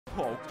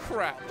Oh,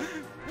 crap.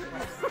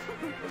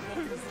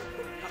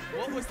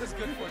 What was this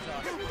good for,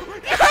 Josh?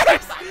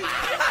 Yes!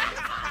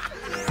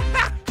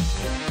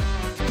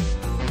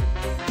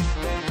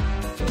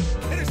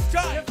 It is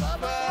time.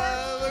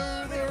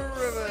 Follow the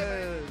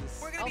rivers.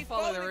 We're going to be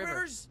follow following the river.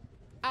 rivers.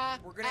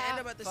 We're going to end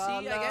up at the sea,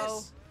 I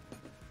guess.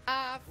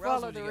 Where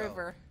else Follow would the you go?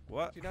 river.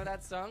 What? Do you know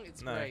that song?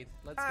 It's No. great.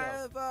 Let's go.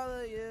 I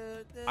follow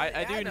you.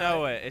 I do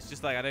know it. It's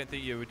just like I don't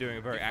think you were doing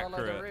a very You follow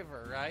accurate. the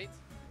river, right?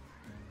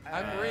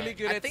 I'm really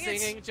good I at think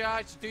it's- singing,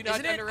 Josh. Do not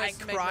Isn't it I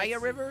underestimate Cry my a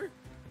River?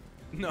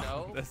 No,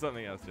 No. that's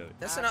something else, Jelly.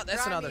 That's Cry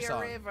another me a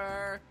song.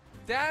 river.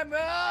 Damn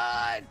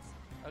it!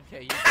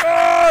 Okay, you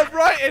Oh,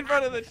 right in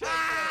front of the chair.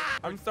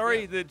 I'm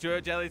sorry that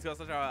Jelly's got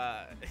such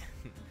a.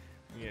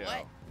 Yeah.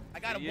 What? I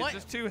got a You're what?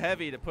 just too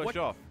heavy to push What?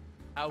 off.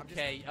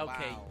 Okay,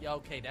 Wow.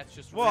 okay, that's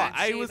just What? rude.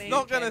 I was shaming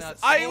not gonna. cannot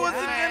I say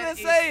wasn't that. gonna Is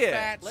say it.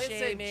 fat Listen,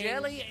 shaming.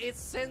 Jelly is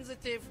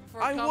sensitive for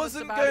I comments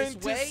wasn't about going his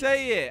to weight.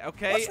 say it.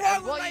 Okay. What's wrong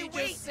with Well, my you just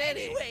weight said it.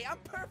 anyway? I'm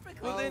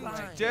perfectly Well, then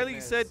fine. Jelly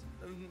goodness. said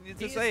to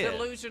He's say it.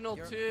 delusional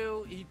You're-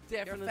 too. He You're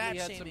definitely fat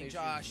had some shaming, issues.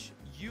 Josh.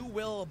 You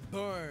will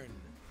burn.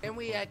 Can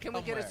we get a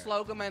Somewhere.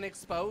 slogan man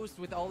exposed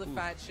with all the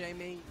fat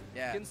shaming?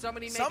 Yeah. Can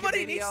somebody make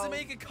Somebody a video needs to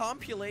make a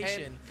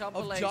compilation, and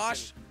compilation?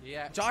 of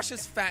Yeah.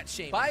 Josh's fat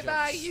shaming. Bye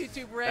bye jokes.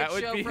 YouTube Red That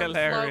would Show be from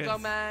hilarious.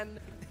 Slogan Man.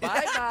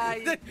 Bye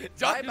bye.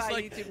 Josh Bye is bye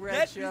like, YouTube Red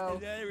 "That's Show.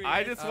 hilarious."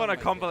 I just Oh want a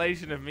my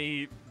compilation of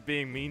me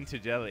being mean to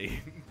Jelly.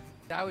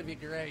 That would be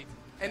great.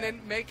 And then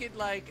make it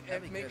like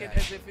That'd be make good, it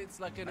as if it's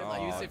like an Oh,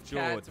 abusive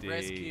cat Jordi.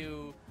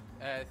 rescue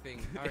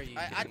thing. Are you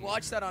I'd kidding me?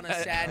 watch that on a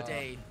sad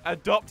day.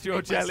 Adopt your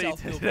Make Jelly myself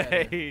feel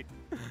today.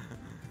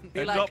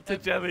 Be like Adopt a a-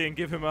 Jelly and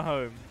give him a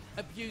home.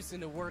 Abuse in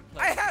the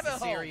workplace. I have is a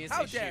home. serious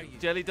How issue. dare you?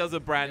 Jelly does a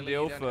brand Jelly, you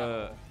deal don't have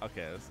a for.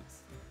 Okay, this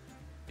is.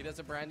 He does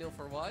a brand deal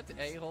for what?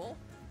 A-hole?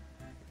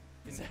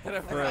 Is that a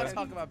Let's not Right. brand?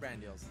 talk about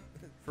brand deals.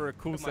 For a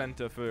call Come on.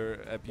 center for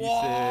abusive.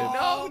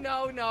 Whoa.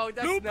 No,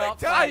 that's Loop not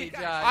it tight.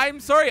 funny, Josh. I'm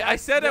sorry, I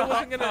said I Not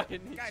wasn't gonna.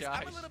 funny, Guys,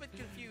 Josh. I'm a little bit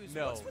confused.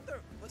 No.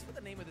 What's with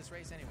the name of this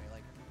race anyway?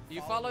 Like,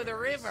 You follow the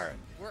rivers. river.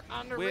 We're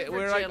on the river,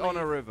 We're like Jelly. on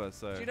a river,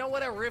 so. Do you know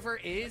what a river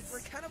is? We're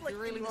kind of like you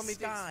really in want the me to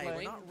sky. We're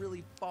explain? not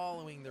really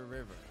following the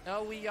river.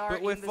 No, we are.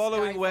 But we're in the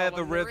following sky where the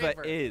following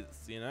river is,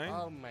 you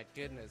know? Oh my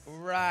goodness.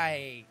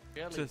 Right.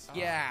 Jelly. Just- Oh,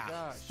 Yeah.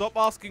 gosh. Stop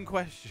asking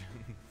questions.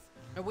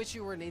 I wish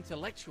you were an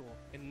intellectual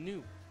and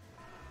knew.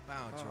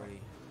 Wow, Oh.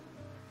 Jordy.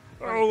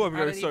 Oh, I'm I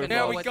going don't so even There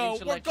know far. we what go. We're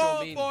intellectual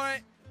going means. for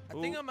it.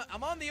 I think Ooh.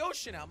 I'm on the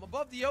ocean now. I'm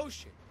above the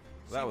ocean.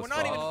 That See, was we're not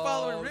far. even Oh,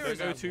 following don't rivers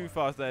Don't go too anymore.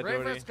 fast there,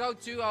 Rivers Jordy. go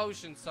to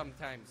oceans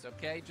sometimes,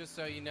 okay? Just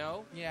so you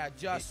know. Yeah,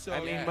 just so I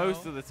mean, you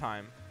most know. of the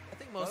time. I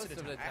think most of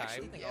the time. I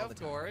actually think yeah, all the of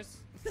time. course.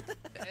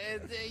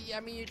 I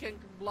mean, you can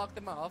block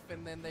them off,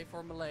 and then they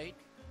form a lake.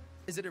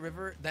 Is it a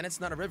river? Then it's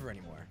not a river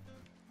anymore.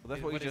 Well,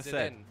 that's what you is just it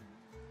said. then?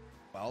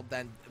 Well,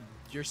 then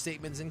your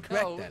statement's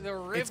incorrect. No, then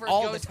the it's river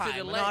all goes the to the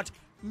time, lake. not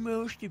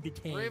most of the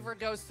time. River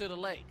goes to the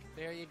lake.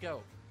 There you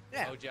go.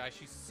 Yeah. Oh, Josh,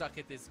 you suck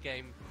at this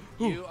game.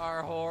 You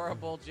are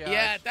horrible, Josh.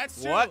 Yeah,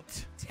 that's true.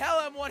 What?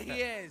 Tell him what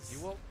he is. You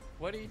will,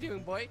 what are you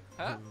doing, boy?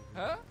 Huh?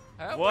 Huh?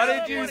 Huh? What Tell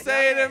did him you what he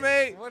say to is.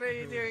 me? What are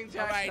you doing,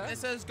 Josh? All right, huh?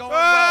 this is going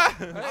Ah!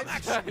 well. I'm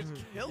actually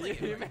killing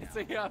You're it. Right,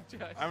 messing up,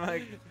 Josh. I'm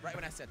like, right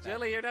when I said that.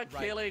 Jelly, you're not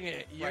Right. killing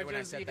it. You're when I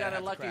just, said you that, I got a had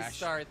to lucky crash.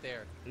 start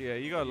there. yeah,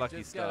 you got a You lucky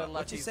just got a start. lucky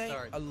What'd you say?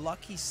 start. A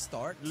lucky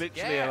start?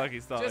 Literally Yeah, a lucky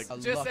start. Just, like,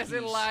 A just as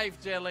in lucky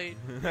life, Jelly.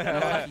 A Lucky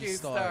lucky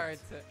start.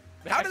 start.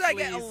 How did I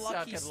Actually, get a you suck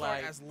lucky at start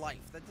life. as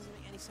life? That doesn't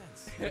make any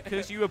sense.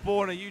 because you were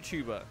born a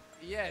YouTuber.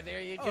 Yeah,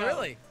 there you go. Oh,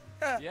 really?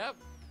 Yep.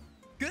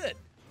 Good.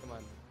 Come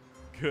on.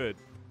 Good.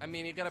 I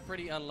mean, you got a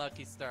pretty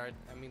unlucky start.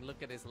 I mean,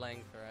 look at his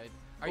length, right?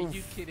 Are Oof.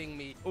 you kidding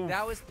me? Oof.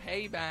 That was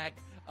payback.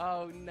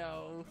 Oh,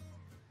 no.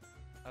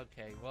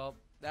 Okay, well,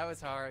 that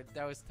was hard.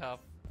 That was tough.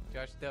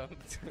 Josh, don't.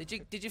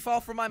 Did you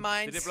fall for my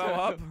mind? Did it blow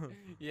up?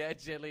 Yeah,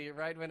 Jelly,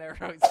 right when I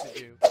roasted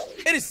you.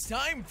 It is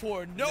time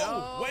for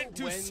know when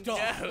to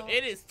stop.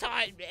 It is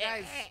time.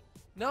 Guys,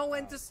 know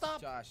when to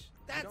stop. Josh,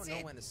 That's you don't know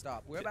it. when to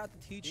stop. We're about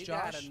to teach You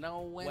Josh gotta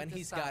know when to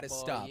he's stop, got to boy.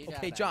 stop. You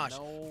Okay, gotta Josh,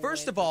 know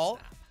first when of to all,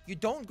 stop. you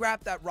don't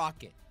grab that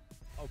rocket.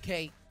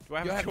 Okay? Do I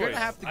have You're a gonna choice?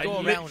 have to I go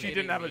around literally it.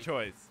 didn't have a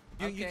choice.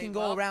 You Okay, can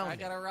go well, around I it.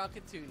 got a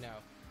rocket too now.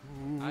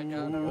 I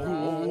got a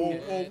Oh,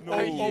 rocket. no.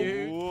 Are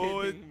you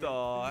What kidding me? the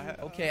hell?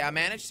 Okay, I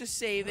managed to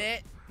save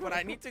it, but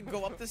I need to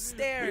go up the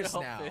stairs We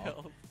all now.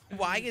 failed.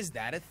 Why is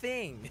that a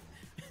thing?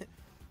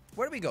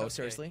 Where do we go, Okay.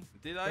 seriously?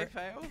 Did I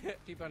fail?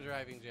 Keep on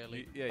driving,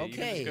 Jelly. Yeah, you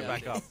can Okay. just go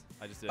back up.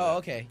 I just did Oh, it.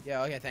 okay.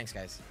 Yeah, okay, thanks,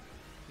 guys.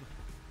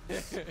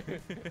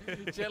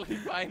 Jelly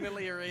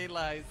finally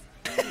realized.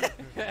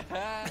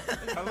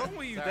 How long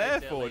were you Sorry, there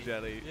Jelly. for,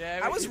 Jelly?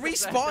 Yeah, I was we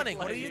just had respawning. to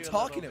What are play you a little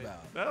talking bit.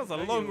 about? That was a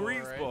No, long you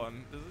weren't. respawn.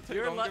 Does it take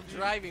You're longer for you?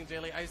 driving,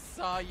 Jelly. I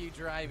saw you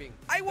driving.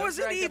 I Don't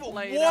wasn't try to even.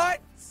 play it What?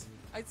 up.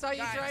 I saw you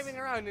Guys. driving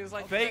around. And it was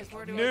like, Fake guys,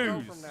 where do I go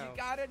news. from now? You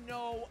gotta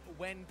know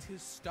when to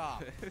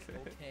stop.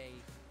 Okay.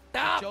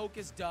 Stop! The joke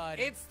is done.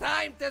 It's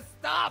time to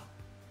stop.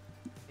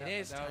 It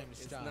is No, time to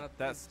it's stop. not.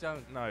 That's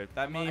don't. no.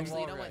 That I'm on a means wall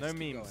Actually, you know what? right. no Just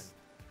keep memes.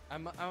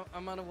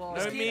 I'm on a wall.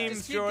 No right. memes,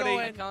 just keep Jordi. I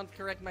going. can't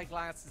correct my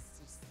glasses.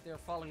 They're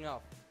falling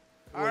off.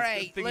 Well, All it's a right,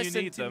 good thing you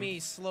listen need to them. me,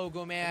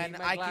 Slogo I man. need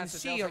my I can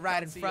glasses, see else you I right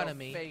can't in see front your of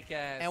me. fake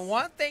ass. And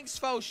one thing's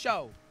for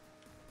sure.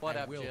 What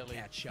I up, will Jelly?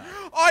 catch up.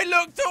 I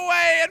looked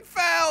away and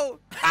fell.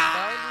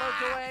 Don't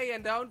look away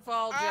and don't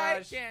fall, I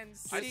Josh. can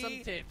Here's some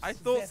see. tips. I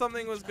thought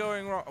something was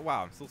going wrong.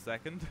 Wow, I'm still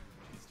second.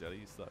 Jeez, Jelly,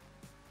 you suck.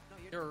 No,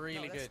 You're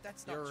really that's- good.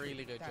 That's not You're true.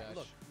 really good, Josh.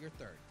 Look, you're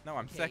third. No,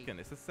 I'm Okay. second.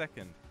 It's a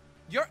second.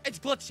 It's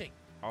glitching.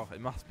 Oh,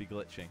 it must be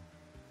glitching.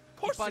 Of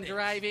course Keep on it is.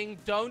 driving.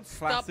 Don't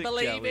stop Classic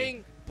believing.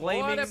 Jelly.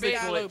 Blaming What a the big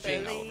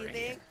glitching.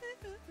 looping.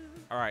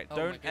 All right, Oh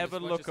my don't goodness, ever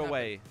what look just happened?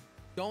 away.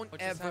 Don't What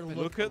just ever happened?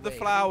 look Look at the away.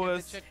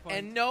 flowers.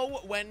 And know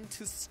when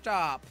to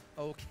stop,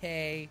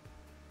 okay?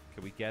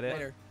 Can we get it?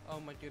 Later. Oh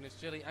my goodness,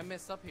 Jelly, I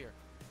messed up here.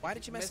 Why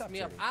did you mess Messed up,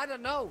 me up. Jordi? I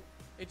don't know.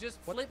 It just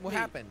flipped What me.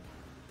 happened?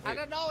 I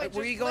don't know. It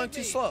Were just you going flipped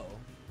too me. slow?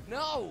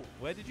 No.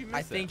 Where did you miss I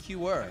it? think you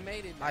were. I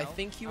made it I now.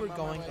 think you I'm were on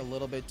my going way. a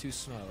little bit too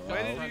slow.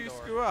 Where did Front you door.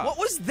 screw up? What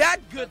was that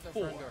good Shut the for?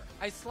 front door.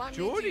 I slammed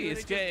into you Jordi and is it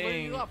just blew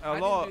getting you up. I a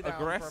didn't lot do that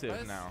on aggressive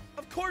purpose. now.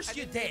 Of course I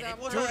you didn't do did. that It on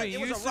was purpose. a, Jordi it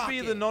was used a to be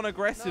the rocket.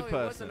 non-aggressive No, it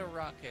person. wasn't a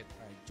rocket.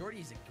 All right,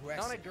 Jordi's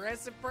aggressive.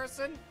 Non-aggressive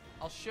person?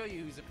 I'll show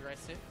you who's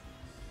aggressive.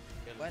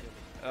 Jelly, What? Jelly.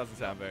 That doesn't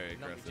sound very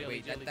No, aggressive. Jelly,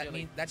 Wait, jelly, that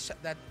jelly. means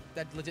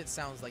that legit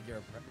sounds like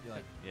you're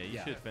like. Yeah, you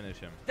should finish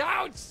him.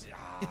 Don't!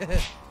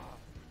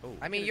 Oh.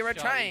 I mean, Could've you were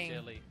shot trying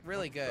Jelly.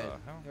 really good. the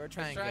hell? You were I was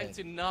trying trying good.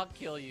 to not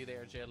kill you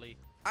there, Jelly.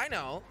 I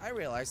know. I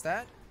realized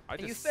that. I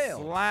and you just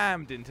failed.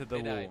 slammed into the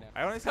Did I wall. now?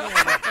 I honestly don't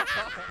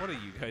What are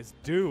you guys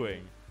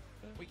doing?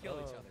 We killed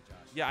each other,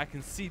 Josh. Yeah, I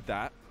can see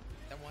that.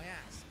 Then why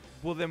ask?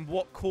 Well, then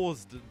what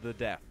caused the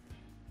death?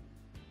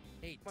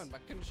 Hate. Come on, I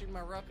couldn't shoot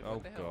my rocket. Oh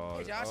What the hell? god.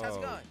 Hey, Josh, how's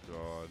it going?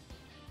 God.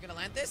 You gonna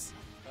land this?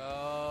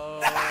 Oh,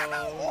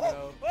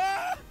 no.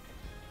 Ah!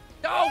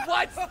 No,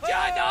 what?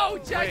 Yeah, no,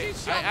 Josh, Wait, you I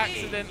shot me.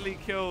 accidentally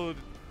killed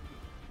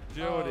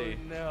Jordi.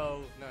 Oh,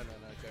 no. No,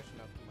 Josh,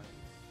 no,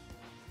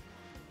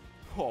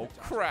 come on. Oh,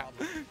 crap.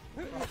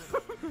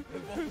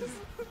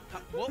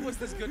 What was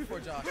this good for,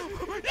 Josh?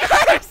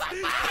 Yes! Are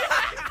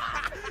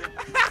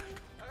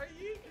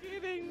you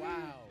kidding me?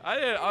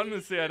 Wow.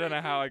 Honestly, I don't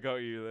know how I got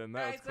you then.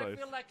 That was Guys, I close.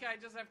 feel like I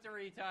just have to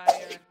retire.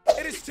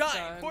 It is time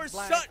Sun for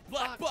Black Sun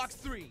Black Box. Box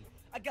 3.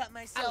 I got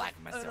myself,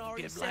 like myself a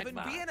an good black RE7B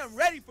box. and I'm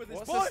ready for this,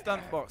 What's boy. a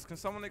stunt box? Can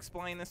someone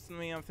explain this to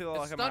me? I feel A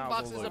like I'm stunt out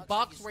box of is the a loop.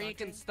 box where you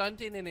can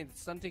stunt in and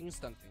it's stunting.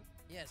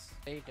 Yes.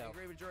 There you I go.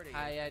 agree with Jordi.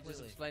 I just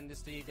completely. explained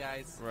this to you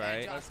guys.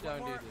 Right. Josh, Let's go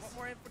and do What this.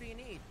 more info do you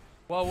need?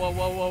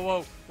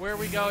 Whoa. Where are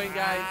we going,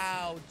 guys?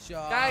 Wow,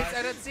 Josh. Guys,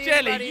 I don't see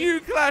Jelly, anybody. you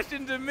clashed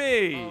into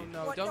me. Oh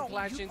no, What? don't No,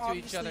 clash you into each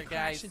obviously other,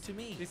 crashed guys. into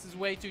me. This is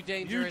way too You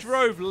dangerous.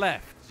 drove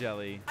left,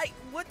 Jelly.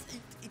 What?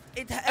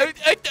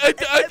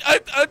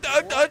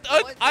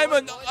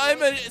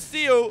 I'm a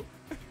seal.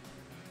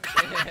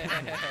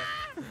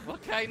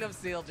 What kind of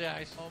seal,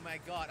 Josh? Oh my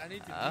god, I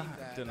need to meme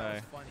that. dunno. That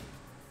was funny.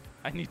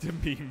 I need to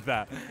meme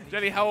that.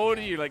 Jelly, how old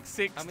are you? Like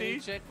How many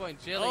 60?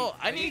 checkpoints, Jelly? Oh,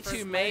 I Are you need to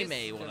first May place?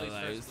 May one of Jelly's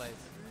those. first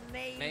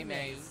place. May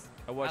May.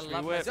 I watched I me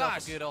love whip. myself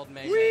Josh, a good old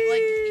May.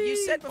 Like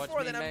you said Watch before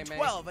me, that I'm May May.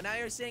 12, and now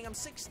you're saying I'm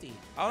 60.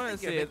 I want to think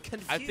see you're a it.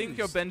 bit I think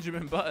you're confused.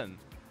 Benjamin Button.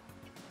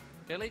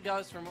 Jelly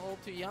goes from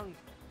old to young.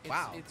 It's,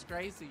 Wow. It's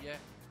crazy, yeah.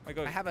 My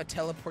God. I have a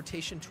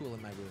teleportation tool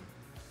in my room.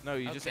 No,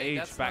 you just Okay, age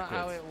that's not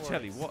how backwards. it works.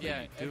 Jelly, what yeah,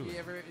 are you have doing? you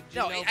ever, do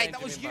No, you know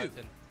that was Benjamin you.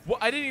 Button?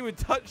 What? I didn't even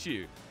touch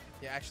you.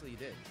 Yeah, actually you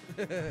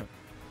did.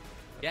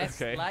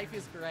 Yes, Okay. life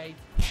is great.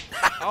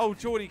 Oh,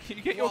 Jordi, can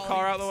you get your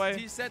car out of the way?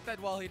 He said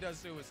that while he does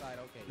suicide.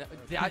 Okay. No,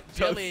 okay.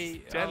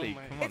 Jelly. Jelly,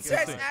 oh my come on, It too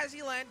says soon. as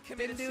he land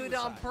committed Didn't do it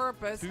suicide. on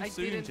purpose. Too I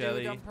soon, didn't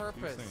Jelly. do it on Too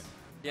purpose. soon.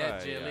 Yeah,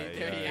 Aye, Jelly, aye,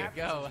 there aye. you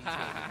go.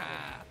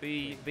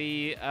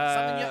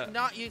 Something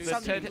not you. the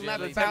Something to laugh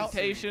the about.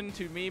 temptation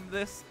to meme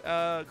this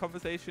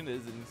conversation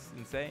is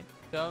insane.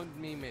 Don't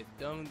meme it.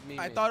 Don't meme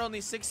I it. thought only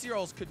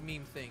 6-year-olds could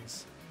meme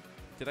things.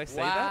 Did I say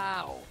that?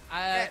 Wow.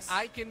 Yes.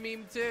 I can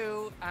meme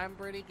too. I'm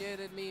pretty good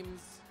at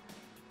memes.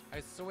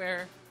 I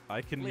swear.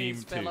 I can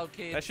Please, meme fellow too.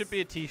 kids. That should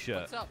be a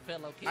T-shirt. What's up,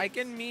 fellow kids? I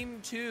can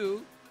meme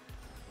too.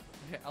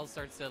 I'll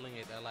start selling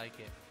it. I like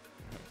it.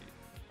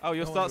 Oh,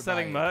 you'll No one start would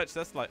selling buy it. merch?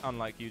 That's like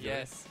unlike you,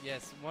 Jelly.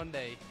 Yes, one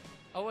day.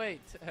 Oh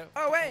wait.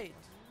 Oh wait.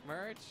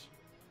 Merch?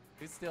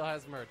 Who still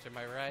has merch? Am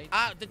I right?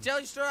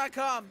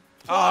 TheJellystore.com.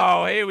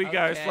 Oh, here we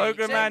go. Okay.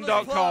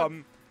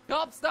 Sloganman.com.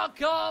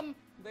 Cops.com.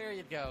 There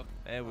you go.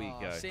 There we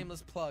go.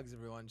 Shameless plugs,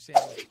 everyone.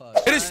 Shameless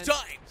plugs. It is time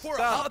for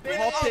Stop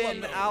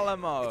Hoppin'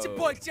 Alamo. It's your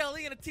boy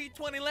Jelly and a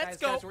T20. Let's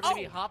go. Guys, we're gonna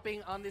be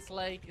hopping on this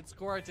lake. It's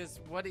gorgeous.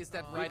 What is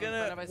that right in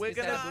front of us? Is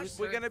that a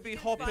booster? we're gonna be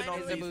hopping on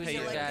It's a these booster,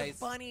 haters. guys.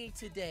 bunny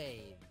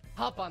today.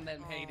 Hop on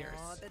them haters.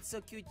 Aw, that's so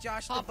cute,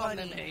 Josh Hop the on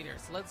bunny. them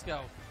haters. Let's go.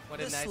 What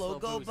a The nice slow little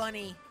go boost.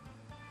 bunny.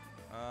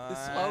 The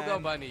slow go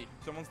And bunny.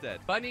 Someone's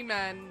dead. Bunny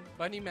man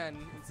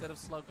instead of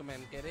Slowgo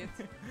man. Get it?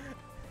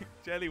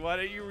 Jelly, why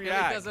don't you Jelly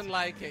react? doesn't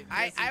like it.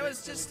 I Yes, he was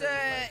does. just Jelly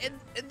doesn't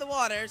like it. in the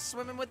water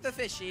swimming with the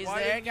fishies.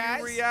 Why there, didn't guys.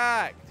 you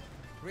react?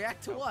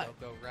 React to Go, what?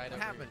 Go, right What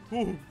over happened?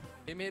 Ooh.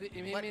 Him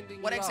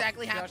hitting What you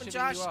exactly off. happened, hitting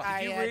Josh? you off.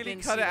 I Did you really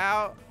didn't cut see it it.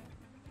 out?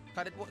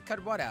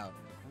 Cut what out?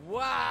 Wow.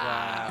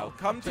 Wow.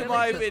 Come to Jelly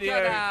my just cut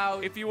video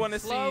out. if you want to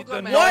see Slowgo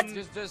the man What?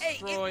 Just Hey, it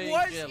destroying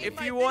was Jelly. in If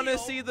my you want to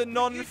video, see the but you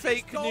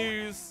non-fake just don't-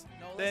 news,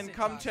 No, then Listen,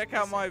 come Josh, check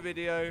out my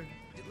video.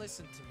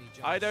 Listen to me,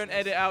 Josh. I don't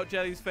edit out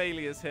Jelly's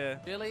failures here.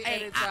 Jelly Hey,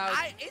 edits out.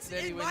 it's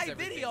Jelly in wins my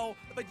everything. video,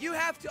 but you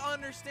have to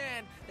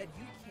understand that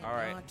you cannot All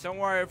right, don't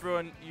worry,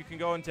 everyone. You can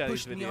go on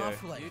Jelly's push me video.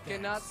 off like You that.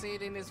 cannot see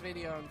it in this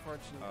video,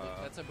 unfortunately.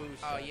 That's a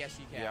boost. Oh, Josh. yes,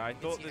 you can. Yeah, I you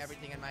can thought see this-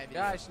 everything in my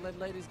video. Josh, let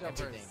ladies go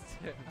Everything.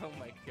 first. Oh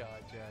my God,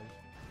 Josh.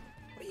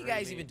 What are you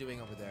guys Really? even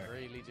doing over there?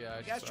 Really,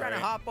 Josh. You guys trying to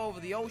Sorry. hop over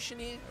the ocean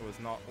here? It was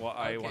not what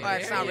I Okay, wanted. Well,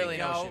 it's there not you really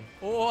an go. ocean.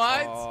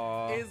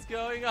 What is Aw.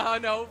 going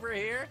on over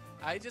here?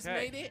 I just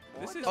Okay, made it.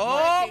 this What is- the Oh,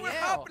 fucking we're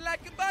hell? hopping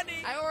like a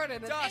bunny. I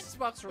ordered an Josh, Xbox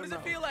what remote. does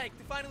it feel like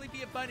to finally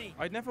be a bunny?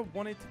 I never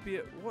wanted to be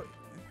a what?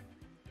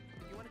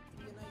 You want it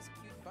to be a nice,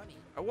 cute bunny.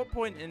 At what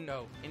point in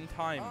No.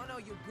 time? Oh no,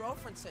 your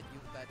girlfriend said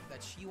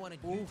that she wanted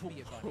you to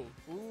be a bunny.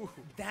 Ooh.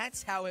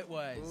 That's how it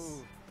was.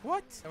 Ooh.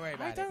 What? Don't worry I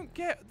about it. don't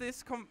get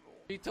this.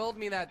 She told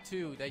me that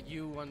too, that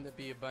you wanted to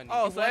be a bunny.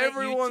 Oh, He so wanted you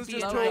everyone's to be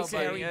just a nice talking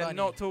fairy and bunny.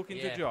 not talking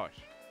Yeah. to Josh.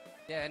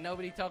 Yeah,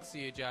 nobody talks to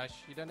you, Josh.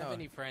 You don't have No.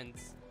 any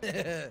friends.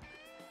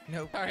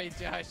 Nope. Sorry,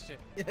 Josh.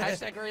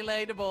 Hashtag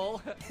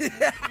relatable.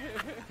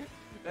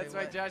 That's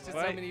why what? Josh has so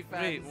Wait, many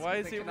fans. wait, why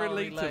is They it can all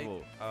relate.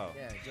 relatable? Oh,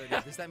 Yeah,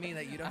 Jordi, does that mean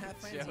that you don't have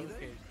friends either?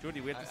 Joking.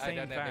 Jordi, we have the I same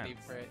don't have any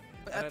fans. friends.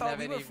 But I I don't thought have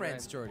we were any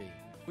friends, Jordi.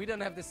 We don't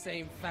have the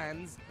same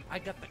fans. I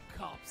got the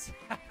cops.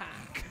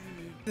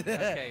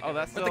 Okay. Oh,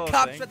 that's But the the other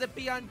cops thing. are the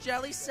be on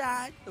Jelly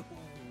side. Ooh.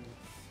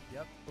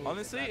 Yep. Ooh,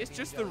 Honestly, gotta it's be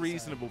just on the Jelly side.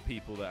 reasonable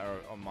people that are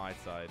on my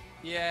side.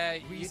 Yeah, you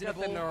got the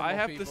Reasonable. normal I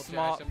have people, the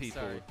smart Josh, I'm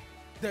people. sorry.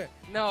 The-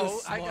 No,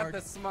 the I got smart.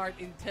 the smart,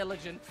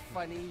 intelligent,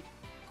 funny,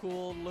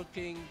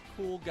 cool-looking,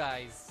 cool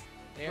guys.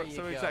 There you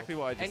So go. exactly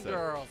what I just And said.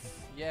 girls.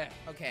 Yeah.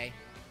 Okay.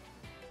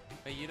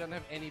 But you don't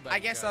have anybody. I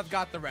guess Josh. I've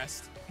got the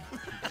rest.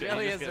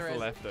 Jelly just has the gets the rest.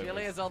 leftovers.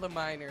 Jelly has all the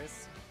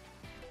miners.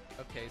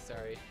 Okay,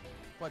 sorry.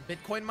 What,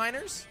 Bitcoin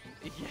miners?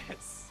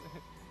 Yes.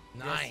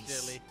 Nice.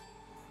 Yes, Jelly.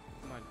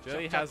 Come on,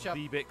 Jelly chop, has chop,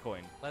 chop. the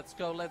Bitcoin. Let's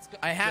go. Let's go.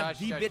 I have Josh,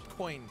 the Josh.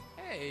 Bitcoin.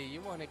 Hey,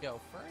 you want to go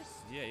first?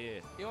 Yeah, yeah.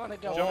 You want to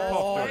go Jump first? off,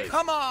 Oh, Jordi.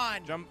 come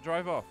on.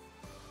 Drive off.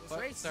 This What?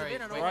 race is Sorry, a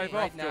bit wait, annoying. Drive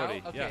right off, now?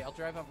 Jordi. Okay, Yeah. I'll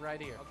drive up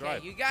right here. Okay,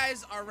 Drive. you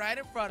guys are right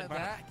in front of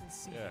that. I can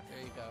see Yeah. it.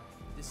 There you go.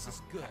 This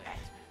is good.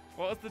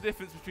 What's the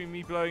difference between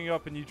me blowing you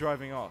up and you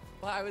driving off?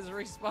 Well, I was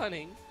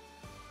respawning.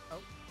 Oh,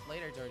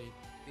 later, Jordi.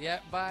 Yeah,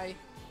 bye.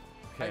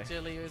 Bye, Okay.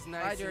 Jelly. It was Bye,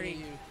 nice Jordi. seeing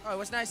you. Oh, it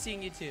was nice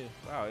seeing you too.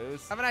 Wow, it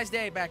was. Have a nice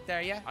day back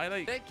there, yeah? I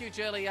like. Thank you,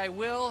 Jelly. I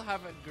will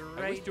have a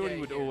great I wish Jordi day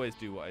would here. always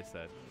do what I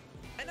said.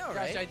 I know, Josh,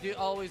 right? I do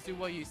always do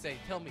what you say.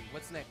 Tell me,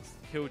 what's next?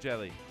 Kill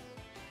Jelly.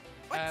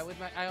 What? With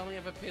I only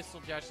have a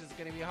pistol, Josh. This is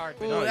gonna be hard.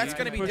 Ooh, No, that's you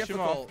gonna can be push him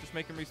off, difficult. just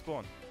make him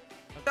respawn.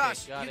 Okay,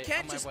 Josh, got you it.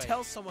 can't On my just way.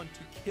 tell someone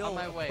to kill On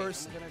my a way.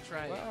 person. I'm gonna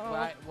try it.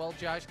 Well- Well,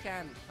 Josh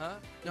can, huh?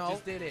 He No,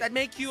 just did it. that'd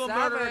make you a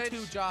murderer Savage.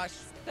 too, Josh.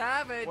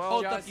 Savage. Well,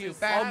 both Josh of you, is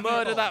bad I'll murder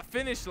people. that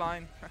finish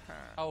line.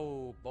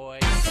 Oh boy.